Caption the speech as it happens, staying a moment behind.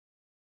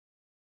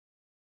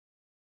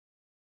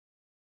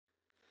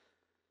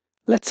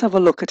Let's have a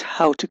look at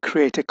how to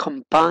create a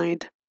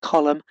combined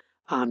column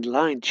and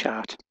line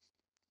chart.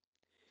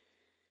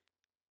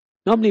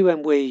 Normally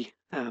when we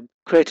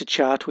create a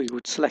chart, we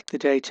would select the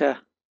data,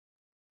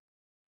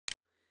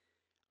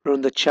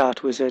 run the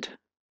chart wizard.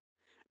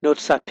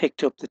 Notice I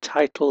picked up the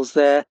titles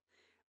there,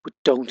 but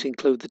don't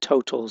include the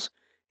totals.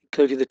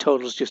 Including the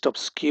totals just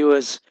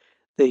obscures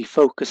the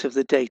focus of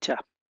the data.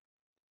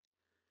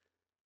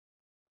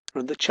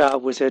 Run the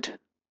chart wizard.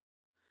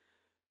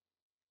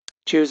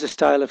 Choose the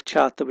style of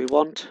chart that we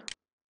want.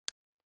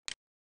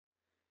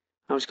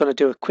 I'm just going to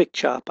do a quick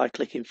chart by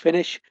clicking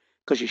finish,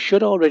 because you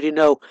should already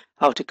know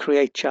how to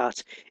create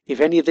charts.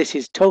 If any of this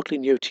is totally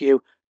new to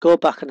you, go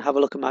back and have a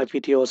look at my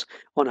videos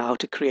on how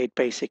to create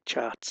basic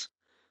charts.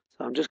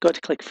 So I'm just going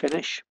to click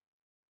finish.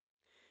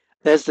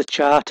 There's the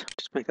chart.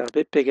 Just make that a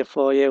bit bigger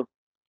for you.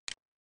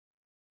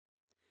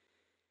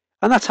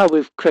 And that's how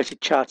we've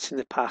created charts in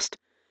the past.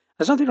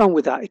 There's nothing wrong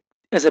with that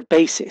as a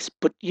basis,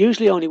 but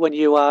usually only when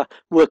you are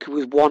working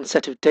with one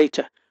set of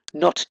data,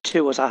 not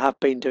two as I have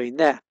been doing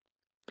there.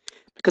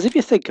 Because if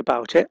you think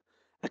about it,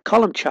 a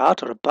column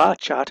chart or a bar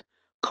chart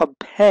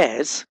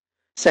compares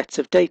sets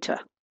of data.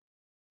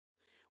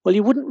 Well,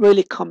 you wouldn't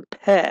really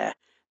compare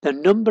the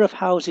number of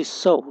houses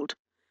sold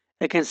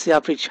against the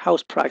average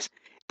house price.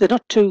 They're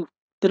not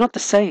the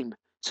same,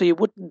 so you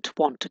wouldn't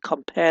want to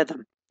compare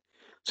them.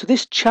 So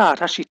this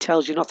chart actually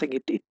tells you nothing.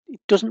 It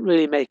doesn't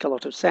really make a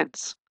lot of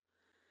sense.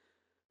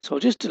 So I'll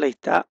just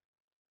delete that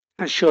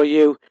and show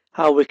you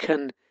how we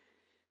can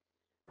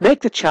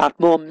make the chart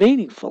more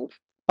meaningful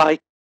by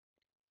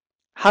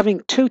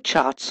having two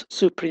charts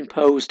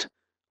superimposed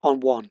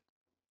on one.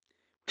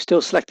 We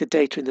still select the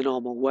data in the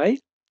normal way.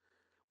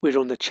 We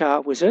run the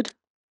chart wizard.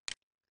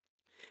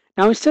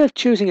 Now instead of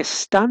choosing a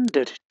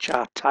standard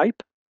chart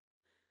type,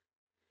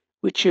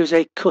 we choose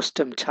a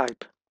custom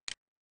type.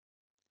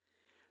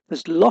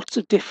 There's lots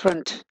of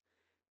different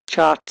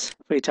charts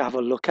for you to have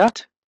a look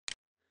at.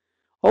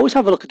 Always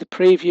have a look at the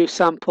preview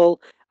sample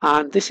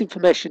and this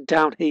information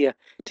down here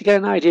to get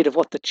an idea of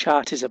what the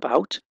chart is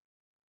about.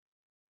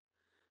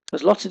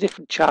 There's lots of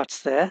different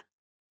charts there.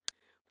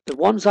 The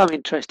ones I'm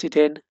interested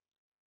in, a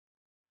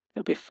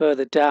little bit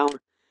further down,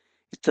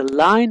 is the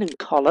line and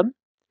column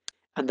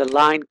and the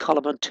line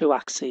column on two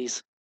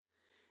axes.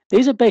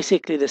 These are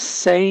basically the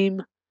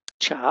same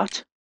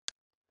chart,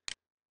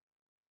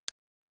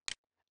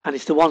 and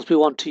it's the ones we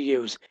want to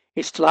use.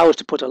 It's to allow us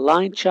to put a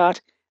line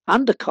chart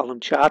and a column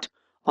chart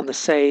on the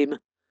same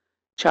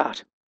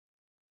chart.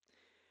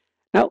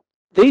 Now,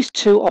 these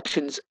two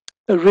options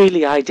are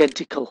really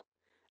identical.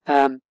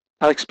 I'll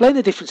explain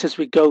the difference as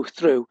we go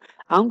through.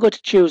 I'm going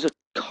to choose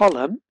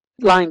a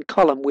line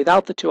column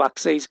without the two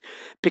axes,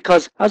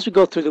 because as we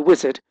go through the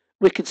wizard,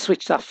 we can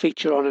switch that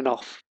feature on and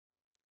off.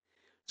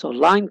 So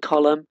line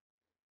column,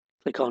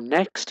 click on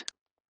next.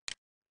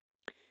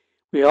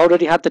 We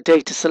already had the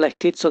data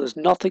selected, so there's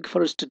nothing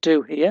for us to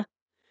do here.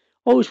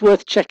 Always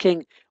worth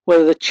checking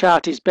whether the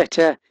chart is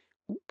better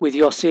with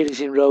your series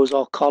in rows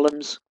or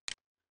columns.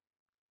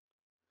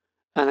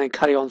 And then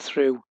carry on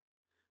through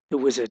the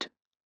wizard.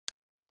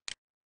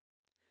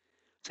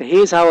 So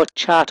here's our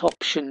chart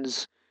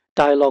options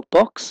dialog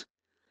box.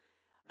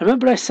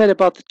 Remember I said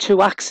about the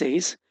two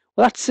axes?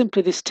 Well, that's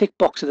simply this tick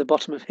box at the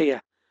bottom of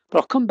here, but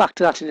I'll come back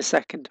to that in a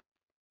second.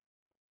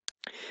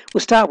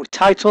 We'll start with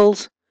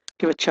titles.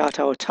 Give a chart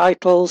our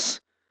titles.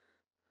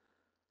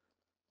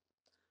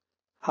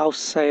 House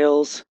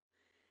sales.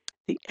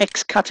 The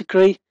X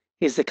category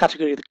is the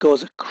category that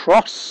goes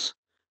across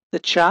the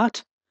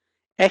chart.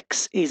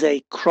 X is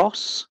a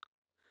cross.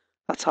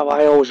 That's how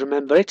I always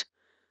remember it.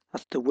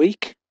 That's the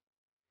week.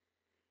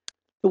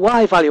 The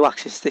Y value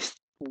axis, this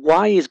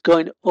Y is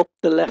going up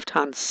the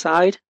left-hand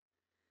side.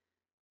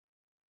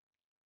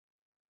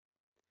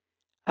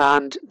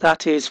 And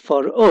that is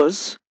for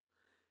us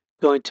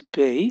going to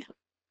be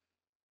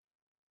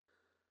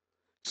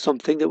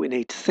something that we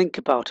need to think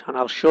about, and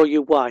I'll show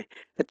you why.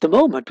 At the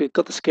moment, we've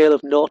got the scale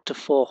of 0 to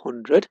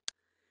 400,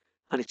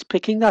 and it's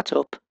picking that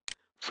up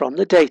from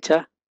the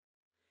data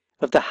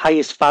of the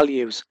highest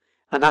values,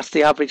 and that's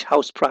the average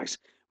house price,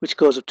 which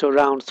goes up to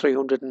around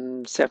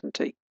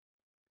 370.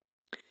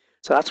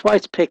 So that's why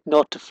it's picked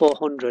 0 to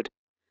 400.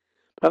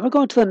 But if I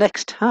go into the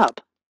next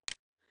tab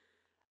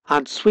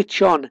and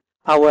switch on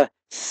our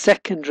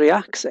secondary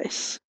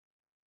axis,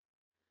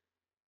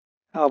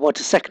 I want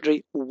a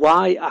secondary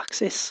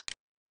y-axis.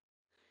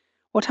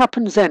 What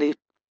happens then is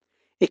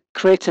it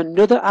creates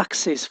another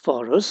axis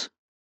for us,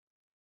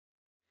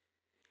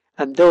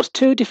 and those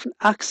two different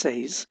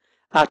axes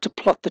are to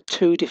plot the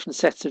two different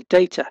sets of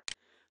data.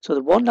 So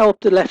the one now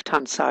up the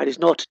left-hand side is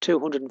 0 to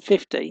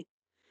 250.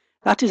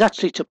 That is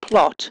actually to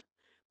plot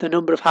the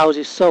number of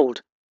houses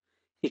sold.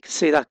 You can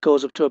see that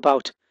goes up to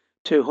about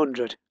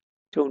 200,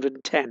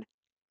 210.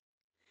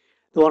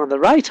 The one on the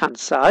right-hand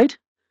side,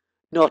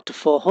 0 to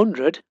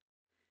 400,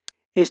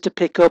 is to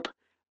pick up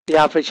the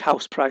average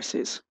house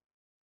prices.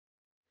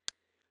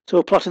 So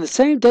we're plotting the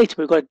same data,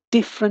 but we've got a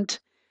different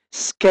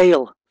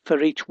scale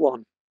for each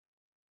one.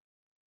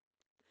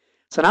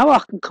 So now I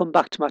can come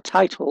back to my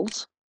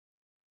titles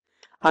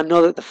I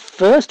know that the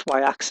first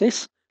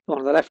y-axis, the one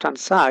on the left-hand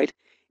side,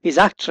 is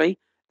actually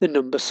the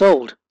number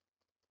sold.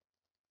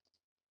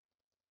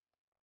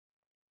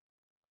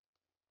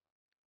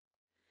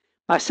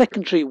 My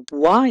secondary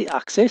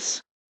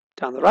y-axis,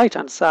 down the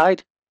right-hand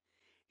side,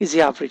 is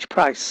the average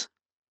price.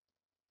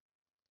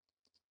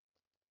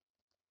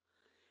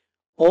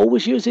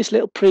 Always use this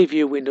little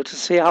preview window to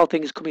see how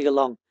things are coming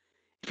along.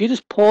 If you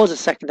just pause a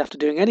second after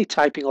doing any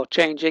typing or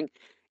changing,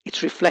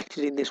 it's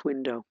reflected in this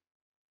window.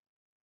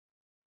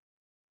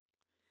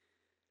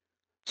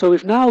 So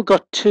we've now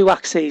got two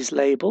axes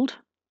labelled.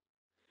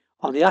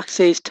 On the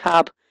Axes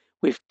tab,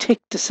 we've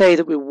ticked to say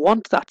that we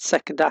want that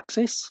second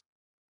axis.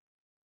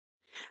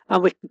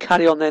 And we can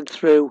carry on then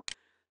through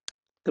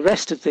the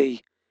rest of the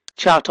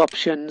chart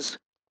options,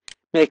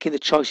 making the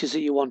choices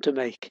that you want to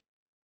make.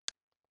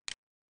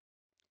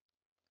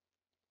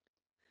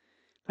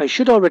 Now, you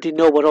should already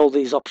know what all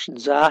these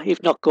options are.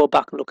 If not, go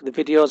back and look at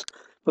the videos.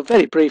 But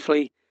very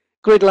briefly,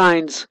 grid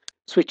lines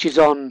switches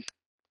on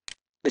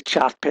the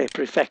chart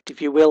paper effect,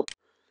 if you will.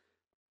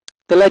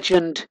 The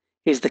legend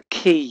is the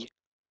key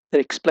that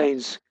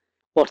explains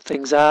what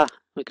things are.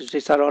 We can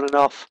switch that on and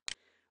off,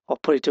 or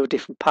put it to a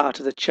different part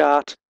of the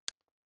chart.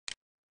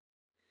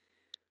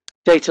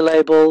 Data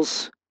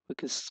labels, we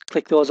can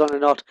click those on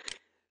and off.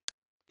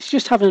 It's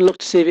just having a look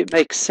to see if it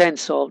makes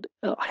sense or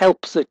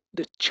helps the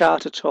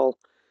chart at all.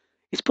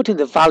 It's putting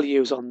the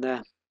values on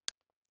there.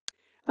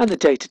 And the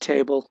data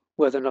table,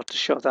 whether or not to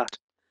show that.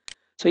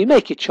 So you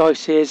make your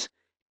choices,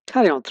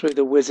 carry on through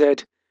the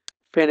wizard,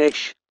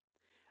 finish.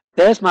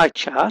 There's my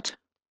chart.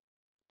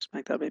 Let's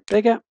make that a bit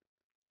bigger.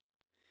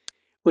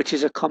 Which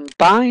is a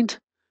combined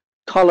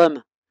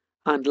column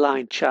and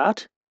line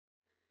chart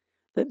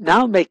that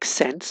now makes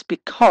sense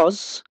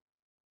because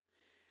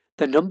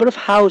the number of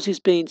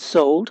houses being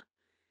sold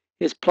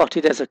is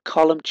plotted as a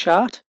column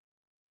chart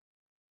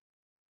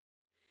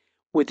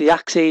with the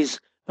axes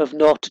of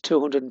 0 to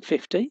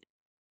 250,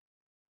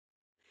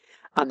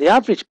 and the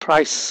average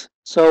price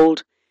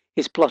sold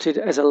is plotted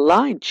as a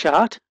line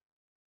chart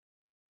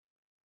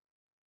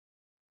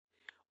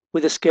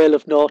with a scale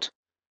of 0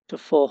 to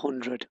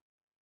 400.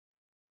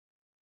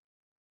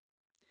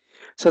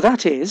 So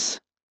that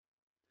is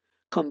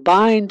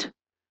combined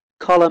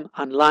column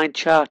and line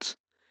charts,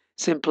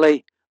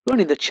 simply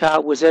running the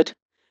chart wizard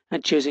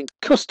and choosing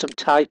custom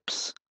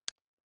types.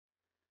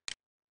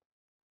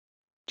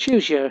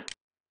 Choose your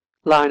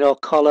line or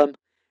column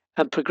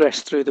and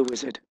progress through the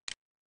wizard.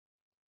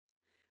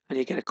 And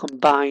you get a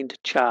combined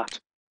chart.